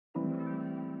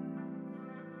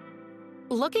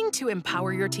Looking to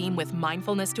empower your team with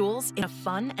mindfulness tools in a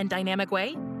fun and dynamic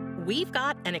way? We've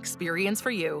got an experience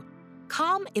for you.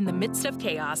 Calm in the Midst of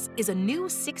Chaos is a new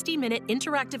 60-minute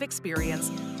interactive experience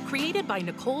created by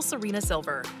Nicole Serena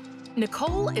Silver.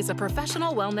 Nicole is a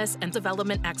professional wellness and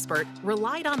development expert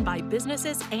relied on by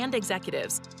businesses and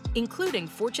executives, including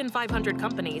Fortune 500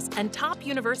 companies and top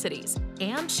universities,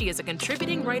 and she is a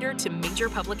contributing writer to major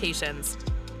publications.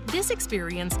 This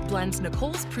experience blends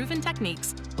Nicole's proven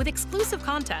techniques with exclusive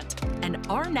content and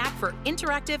our knack for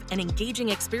interactive and engaging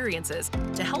experiences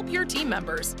to help your team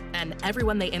members and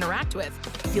everyone they interact with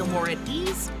feel more at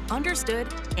ease, understood,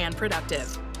 and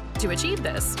productive. To achieve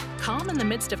this, Calm in the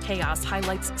Midst of Chaos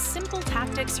highlights simple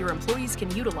tactics your employees can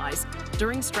utilize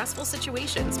during stressful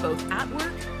situations both at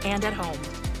work and at home.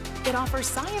 It offers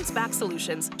science-backed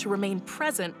solutions to remain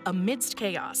present amidst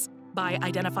chaos by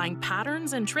identifying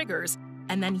patterns and triggers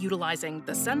and then utilizing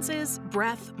the senses,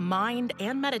 breath, mind,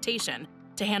 and meditation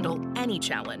to handle any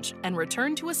challenge and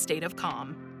return to a state of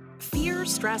calm. Fear,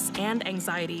 stress, and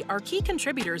anxiety are key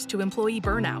contributors to employee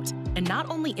burnout and not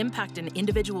only impact an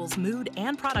individual's mood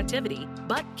and productivity,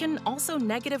 but can also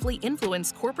negatively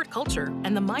influence corporate culture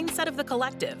and the mindset of the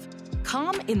collective.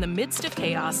 Calm in the Midst of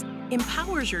Chaos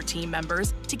empowers your team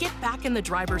members to get back in the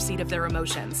driver's seat of their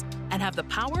emotions and have the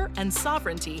power and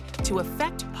sovereignty to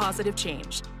effect positive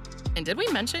change. And did we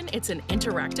mention it's an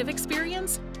interactive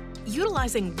experience?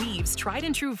 Utilizing Weave's tried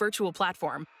and true virtual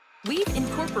platform, we've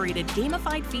incorporated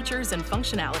gamified features and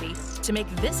functionality to make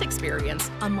this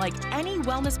experience unlike any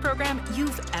wellness program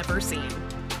you've ever seen.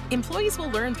 Employees will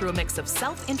learn through a mix of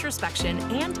self-introspection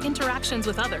and interactions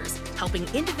with others, helping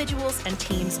individuals and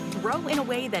teams grow in a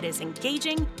way that is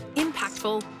engaging,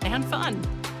 impactful, and fun.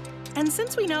 And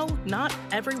since we know not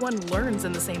everyone learns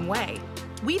in the same way,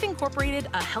 we've incorporated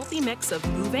a healthy mix of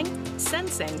moving,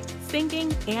 sensing,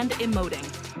 thinking, and emoting.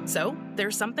 So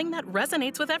there's something that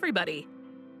resonates with everybody.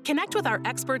 Connect with our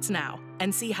experts now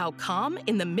and see how Calm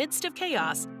in the Midst of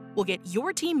Chaos will get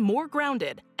your team more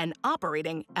grounded and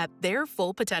operating at their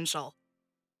full potential.